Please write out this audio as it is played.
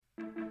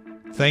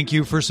Thank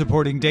you for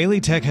supporting Daily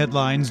Tech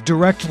Headlines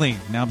directly.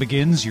 Now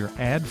begins your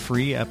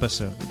ad-free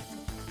episode.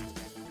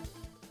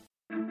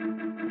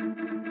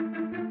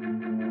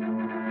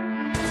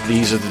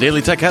 These are the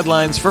Daily Tech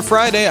Headlines for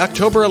Friday,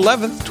 October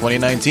 11th,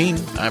 2019.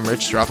 I'm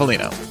Rich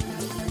Straffolino.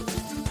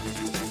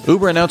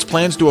 Uber announced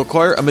plans to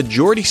acquire a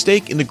majority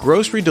stake in the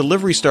grocery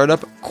delivery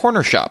startup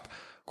Cornershop.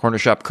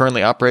 Cornershop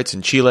currently operates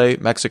in Chile,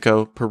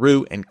 Mexico,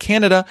 Peru, and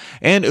Canada,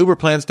 and Uber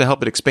plans to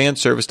help it expand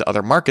service to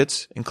other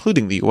markets,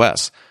 including the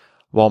U.S.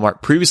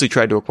 Walmart previously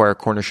tried to acquire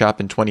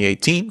Cornershop in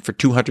 2018 for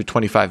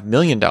 $225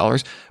 million,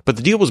 but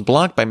the deal was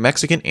blocked by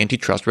Mexican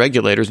antitrust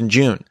regulators in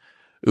June.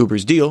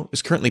 Uber's deal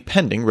is currently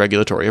pending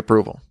regulatory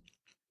approval.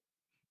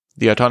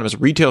 The autonomous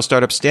retail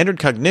startup Standard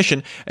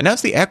Cognition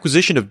announced the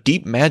acquisition of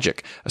Deep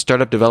Magic, a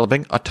startup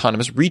developing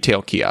autonomous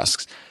retail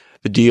kiosks.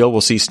 The deal will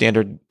see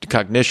Standard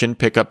Cognition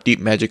pick up Deep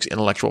Magic's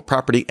intellectual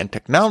property and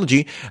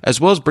technology,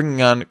 as well as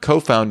bringing on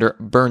co-founder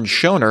Bernd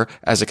Schoner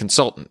as a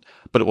consultant,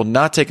 but it will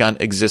not take on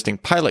existing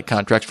pilot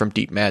contracts from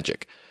Deep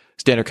Magic.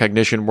 Standard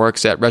Cognition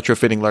works at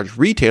retrofitting large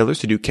retailers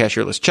to do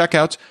cashierless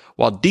checkouts,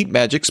 while Deep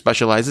Magic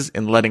specializes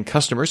in letting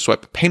customers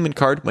swipe a payment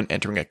card when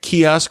entering a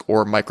kiosk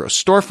or micro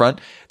storefront,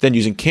 then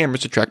using cameras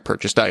to track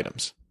purchased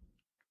items.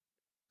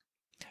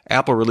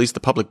 Apple released the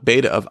public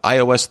beta of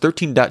iOS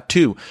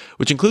 13.2,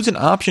 which includes an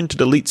option to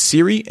delete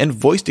Siri and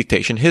voice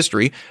dictation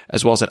history,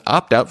 as well as an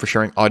opt-out for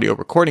sharing audio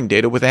recording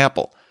data with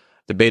Apple.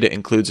 The beta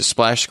includes a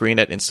splash screen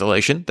at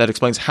installation that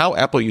explains how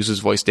Apple uses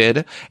voice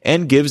data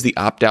and gives the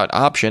opt-out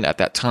option at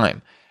that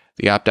time.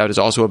 The opt-out is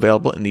also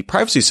available in the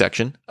privacy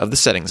section of the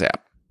Settings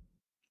app.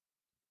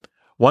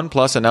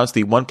 OnePlus announced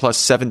the OnePlus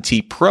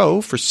 7T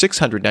Pro for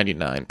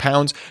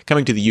 £699,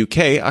 coming to the UK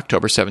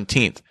October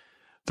 17th.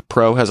 The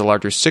Pro has a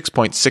larger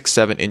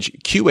 6.67-inch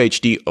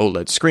QHD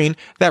OLED screen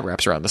that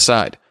wraps around the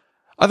side.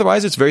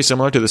 Otherwise, it's very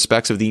similar to the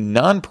specs of the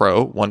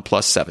non-Pro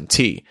OnePlus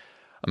 7T.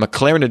 A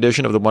McLaren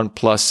edition of the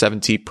OnePlus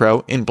 7T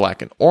Pro in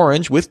black and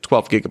orange with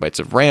 12 GB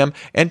of RAM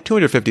and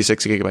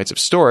 256 GB of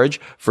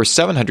storage for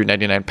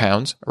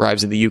 £799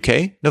 arrives in the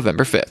UK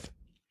November 5th.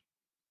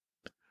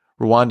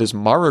 Rwanda's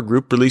Mara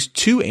Group released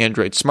 2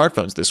 Android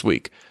smartphones this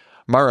week.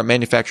 Mara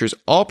manufactures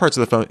all parts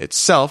of the phone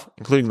itself,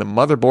 including the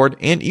motherboard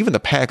and even the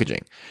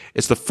packaging.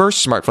 It's the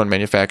first smartphone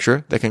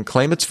manufacturer that can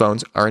claim its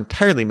phones are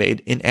entirely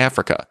made in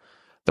Africa.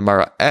 The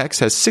Mara X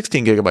has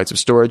 16 gigabytes of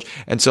storage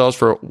and sells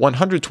for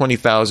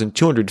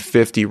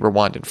 120,250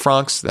 Rwandan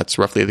francs. That's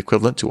roughly the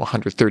equivalent to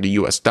 $130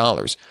 US.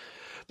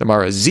 The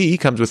Mara Z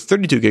comes with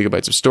 32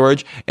 gigabytes of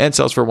storage and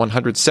sells for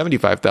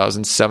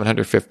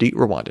 175,750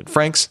 Rwandan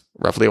francs,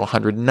 roughly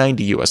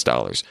 $190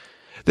 US.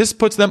 This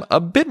puts them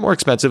a bit more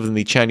expensive than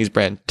the Chinese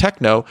brand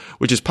Tecno,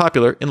 which is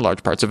popular in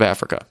large parts of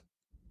Africa.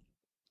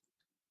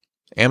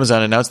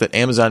 Amazon announced that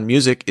Amazon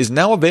Music is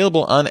now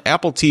available on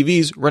Apple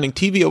TVs running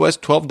tvOS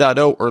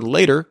 12.0 or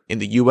later in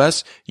the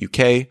US,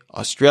 UK,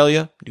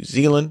 Australia, New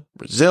Zealand,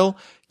 Brazil,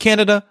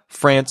 Canada,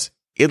 France,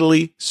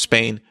 Italy,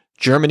 Spain,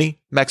 Germany,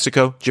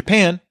 Mexico,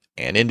 Japan,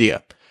 and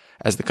India.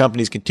 As the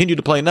companies continue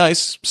to play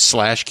nice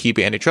 / keep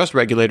antitrust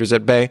regulators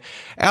at bay,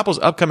 Apple's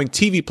upcoming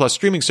TV Plus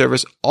streaming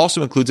service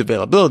also includes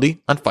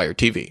availability on Fire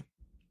TV.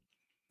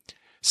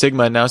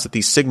 Sigma announced that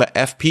the Sigma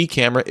FP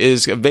camera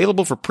is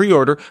available for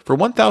pre-order for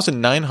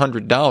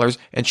 $1,900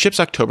 and ships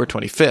October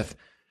 25th.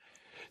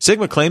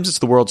 Sigma claims it's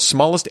the world's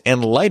smallest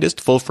and lightest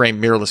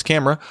full-frame mirrorless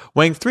camera,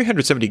 weighing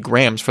 370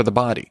 grams for the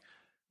body.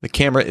 The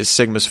camera is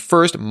Sigma's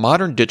first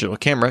modern digital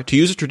camera to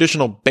use a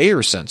traditional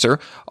Bayer sensor,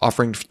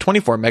 offering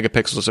 24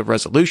 megapixels of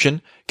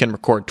resolution, can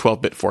record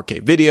 12-bit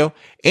 4K video,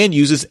 and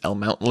uses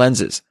L-mount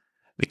lenses.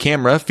 The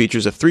camera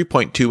features a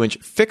 3.2-inch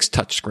fixed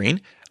touchscreen,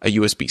 a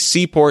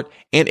USB-C port,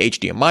 and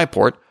HDMI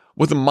port,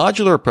 with a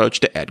modular approach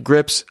to add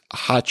grips, a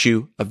hot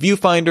shoe, a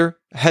viewfinder,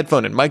 a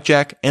headphone and mic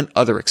jack, and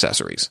other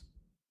accessories.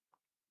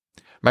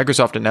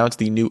 Microsoft announced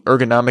the new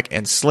ergonomic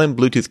and slim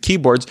Bluetooth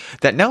keyboards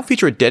that now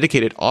feature a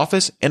dedicated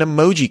Office and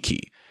Emoji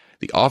key.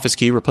 The Office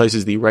key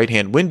replaces the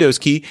right-hand Windows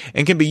key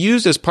and can be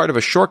used as part of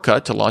a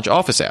shortcut to launch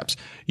Office apps.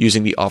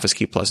 Using the Office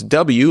key plus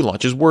W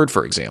launches Word,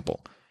 for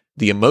example.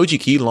 The Emoji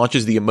key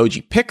launches the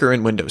Emoji Picker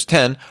in Windows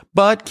 10,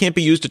 but can't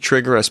be used to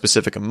trigger a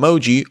specific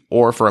emoji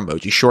or for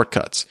emoji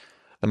shortcuts.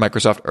 The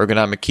Microsoft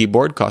Ergonomic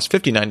Keyboard costs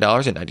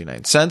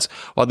 $59.99,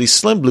 while the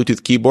Slim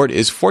Bluetooth Keyboard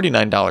is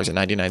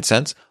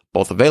 $49.99,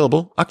 both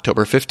available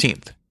October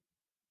 15th.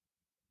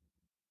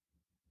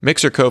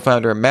 Mixer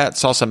co-founder Matt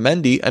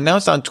Salsamendi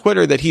announced on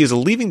Twitter that he is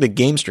leaving the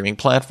game streaming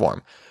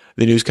platform.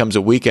 The news comes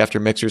a week after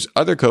Mixer's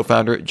other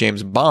co-founder,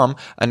 James Baum,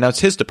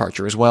 announced his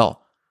departure as well.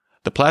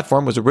 The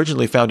platform was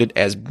originally founded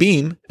as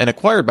Beam and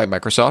acquired by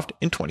Microsoft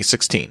in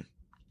 2016.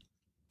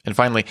 And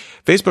finally,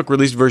 Facebook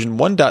released version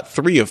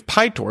 1.3 of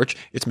PyTorch,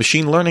 its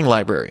machine learning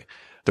library.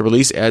 The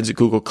release adds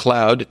Google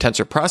Cloud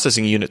Tensor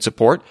Processing Unit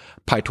support,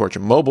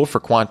 PyTorch Mobile for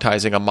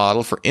quantizing a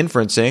model for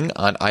inferencing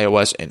on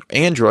iOS and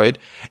Android,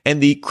 and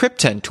the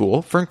Crypten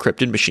tool for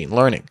encrypted machine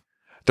learning.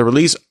 The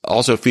release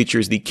also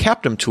features the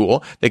Captum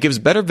tool that gives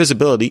better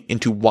visibility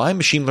into why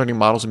machine learning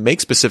models make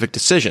specific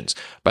decisions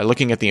by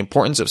looking at the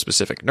importance of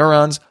specific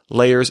neurons,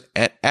 layers,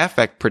 and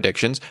affect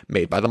predictions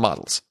made by the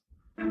models.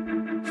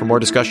 For more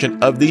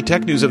discussion of the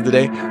tech news of the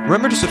day,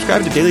 remember to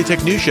subscribe to Daily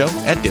Tech News Show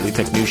at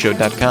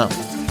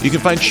dailytechnewsshow.com. You can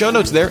find show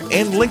notes there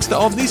and links to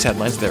all of these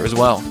headlines there as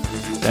well.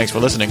 Thanks for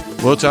listening.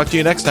 We'll talk to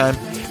you next time.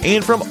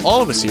 And from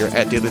all of us here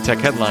at Daily Tech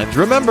Headlines,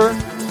 remember,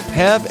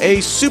 have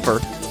a super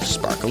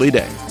sparkly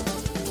day.